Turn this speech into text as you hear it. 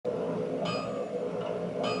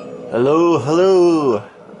Hello, hello!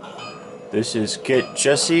 This is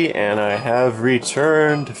GetJesse, and I have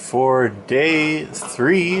returned for day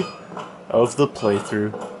 3 of the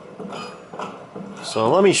playthrough. So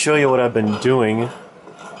let me show you what I've been doing.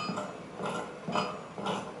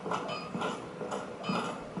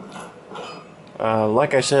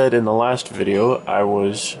 Like I said in the last video, I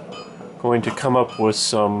was going to come up with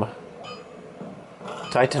some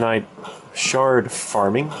Titanite shard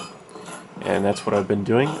farming, and that's what I've been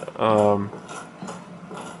doing.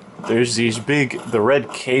 There's these the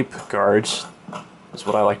red cape guards, is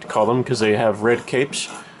what I like to call them, because they have red capes.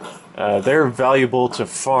 They're valuable to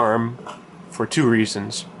farm for 2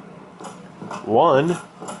 reasons. One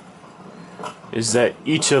is that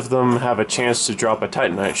each of them have a chance to drop a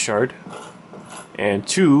Titanite shard, and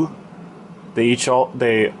 2,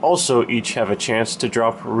 they also each have a chance to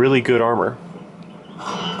drop really good armor,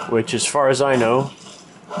 which, as far as I know,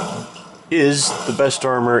 is the best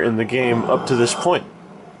armor in the game up to this point.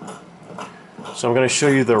 So I'm going to show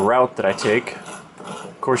you the route that I take.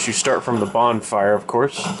 Of course, you start from the bonfire, of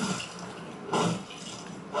course.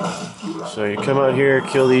 So you come out here,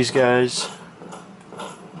 kill these guys.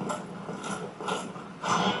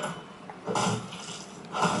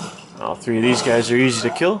 All 3 of these guys are easy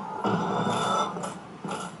to kill.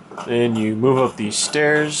 Then you move up these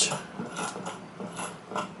stairs.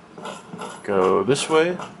 Go this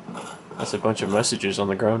way. That's a bunch of messages on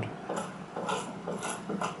the ground.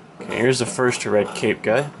 Okay, here's the first red cape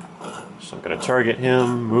guy. So I'm going to target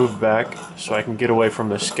him, move back, so I can get away from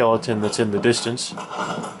the skeleton that's in the distance.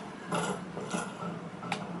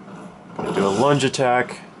 Going to do a lunge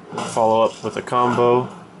attack, follow up with a combo.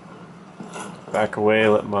 Back away,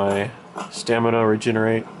 let my stamina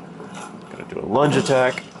regenerate. Going to do a lunge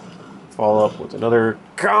attack, follow up with another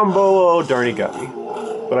combo. Oh darn, he got me.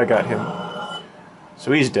 But I got him.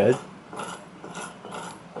 So he's dead.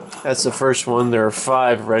 That's the first one. There are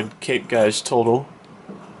 5 red cape guys total.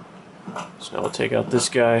 So now we'll take out this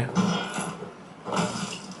guy.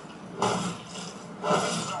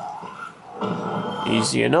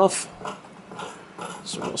 Easy enough.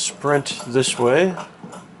 So we'll sprint this way.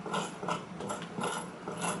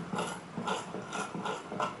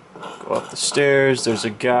 Go up the stairs. There's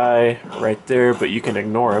a guy right there, but you can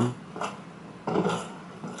ignore him.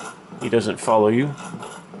 He doesn't follow you.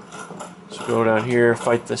 So go down here,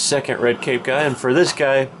 fight the second red cape guy, and for this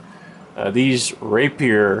guy, these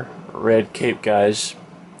rapier red cape guys,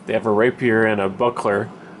 they have a rapier and a buckler.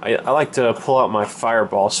 I like to pull out my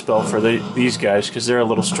fireball spell for these guys because they're a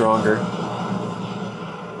little stronger.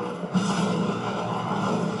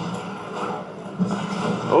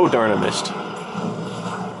 Oh darn, I missed.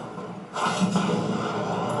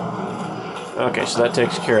 Okay, so that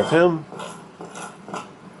takes care of him.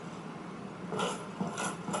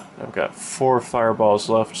 I've got 4 fireballs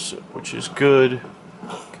left, which is good,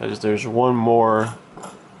 because there's one more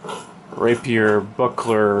rapier,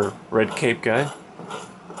 buckler, red cape guy.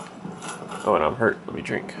 Oh, and I'm hurt. Let me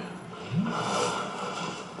drink.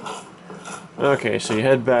 Okay, so you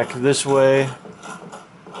head back this way.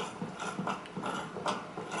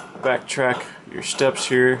 Backtrack your steps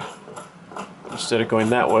here. Instead of going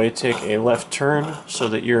that way, take a left turn so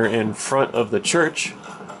that you're in front of the church.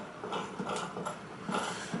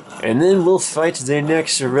 And then we'll fight the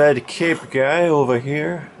next red cape guy over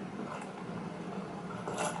here.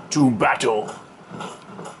 To battle.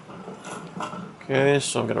 Okay,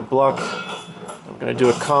 so I'm gonna block. I'm gonna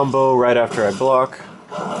do a combo right after I block.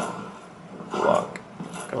 Block.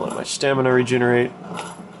 Gonna let my stamina regenerate.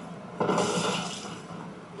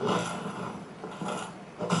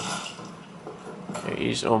 Okay,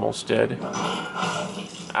 he's almost dead.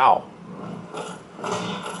 Ow.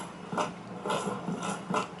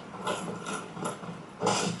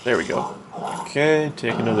 There we go. Okay,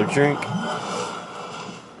 take another drink.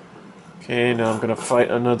 Okay, now I'm going to fight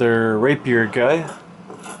another rapier guy.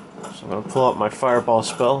 So I'm going to pull out my fireball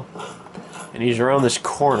spell. And he's around this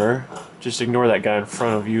corner. Just ignore that guy in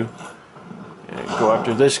front of you. And go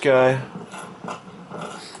after this guy.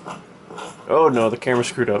 Oh no, the camera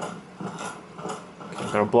screwed up. Okay,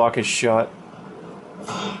 I'm going to block his shot.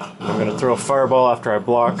 I'm going to throw a fireball after I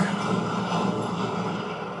block.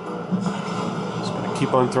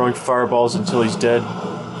 Keep on throwing fireballs until he's dead.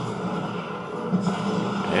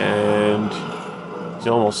 And he's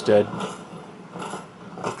almost dead.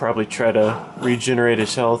 I'll probably try to regenerate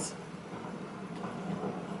his health.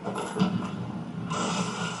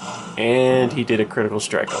 And he did a critical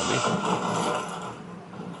strike on me.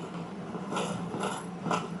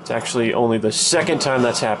 It's actually only the 2nd time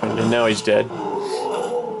that's happened, and now he's dead.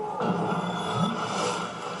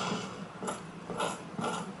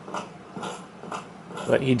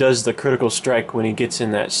 But he does the critical strike when he gets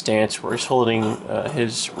in that stance where he's holding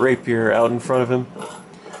his rapier out in front of him.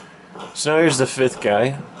 So now here's the 5th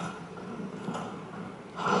guy.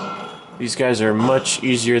 These guys are much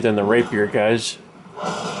easier than the rapier guys.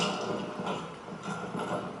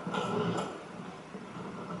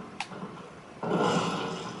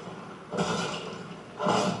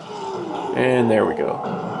 And there we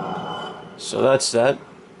go. So that's that.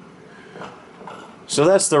 So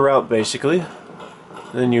that's the route basically.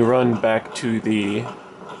 Then you run back to the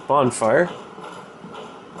bonfire,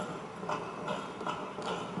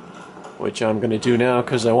 which I'm going to do now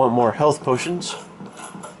because I want more health potions.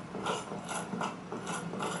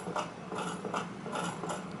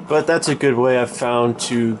 But that's a good way I've found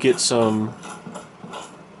to get some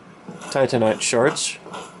Titanite shards.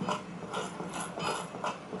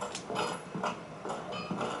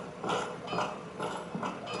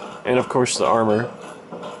 And of course the armor.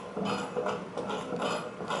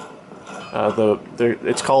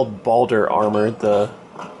 It's called Balder armor. The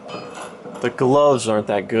gloves aren't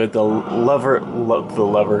that good. The leather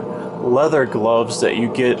gloves that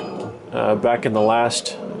you get back at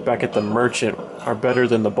the merchant are better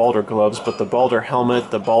than the Balder gloves, but the Balder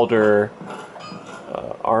helmet, the Balder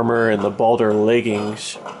armor, and the Balder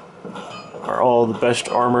leggings are all the best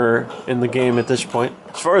armor in the game at this point,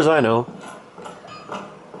 as far as I know.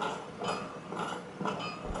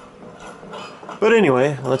 But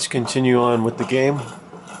anyway, let's continue on with the game.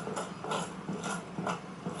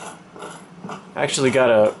 I actually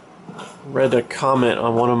read a comment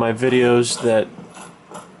on one of my videos that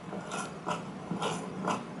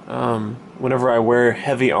whenever I wear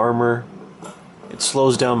heavy armor, it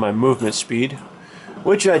slows down my movement speed,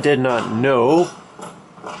 which I did not know,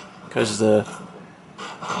 because the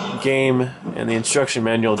game and the instruction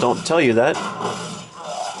manual don't tell you that.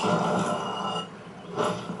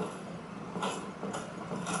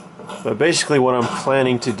 But basically what I'm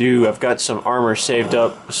planning to do, I've got some armor saved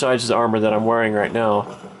up besides the armor that I'm wearing right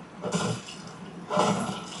now.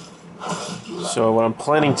 So what I'm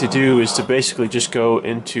planning to do is to basically just go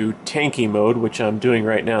into tanky mode, which I'm doing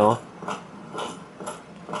right now.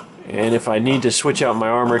 And if I need to switch out my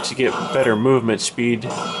armor to get better movement speed,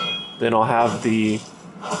 then I'll have the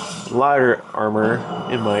lighter armor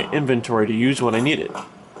in my inventory to use when I need it.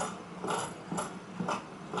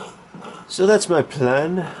 So that's my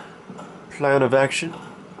plan of action.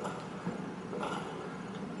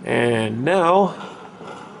 And now,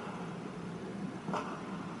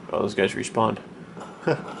 oh, those guys respawned.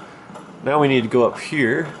 Now we need to go up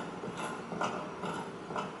here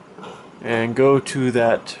and go to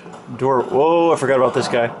that door. Whoa, I forgot about this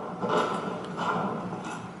guy.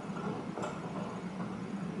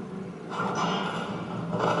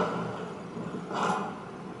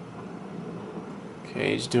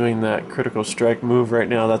 Okay, he's doing that critical strike move right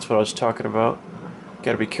now. That's what I was talking about.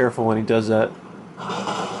 Gotta be careful when he does that.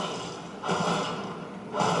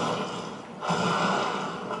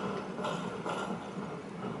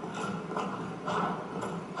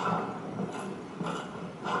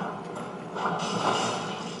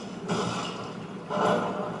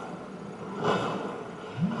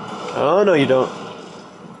 Oh, no, you don't.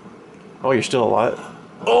 Oh, you're still alive.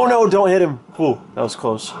 Oh, no, don't hit him. Ooh, that was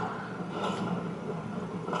close.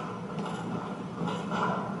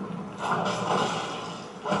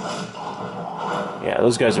 Yeah,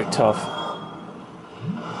 those guys are tough.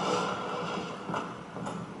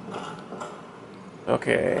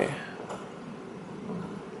 Okay.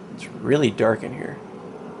 It's really dark in here.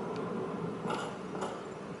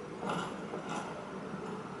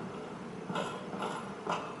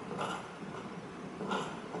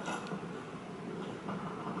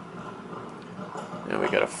 Now we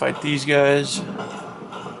gotta fight these guys.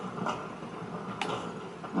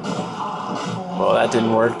 Well, that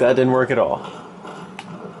didn't work. That didn't work at all.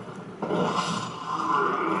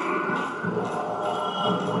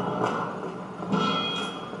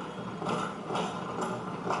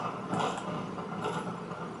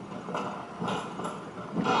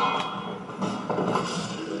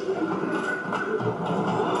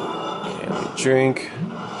 Okay, let me drink.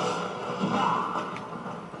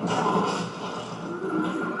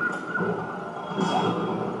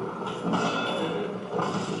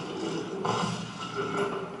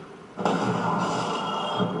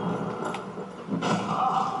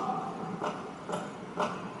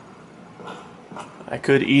 I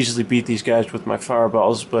could easily beat these guys with my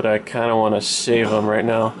fireballs, but I kind of want to save them right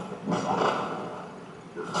now.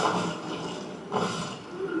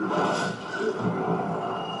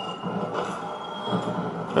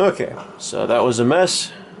 Okay, so that was a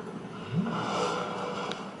mess.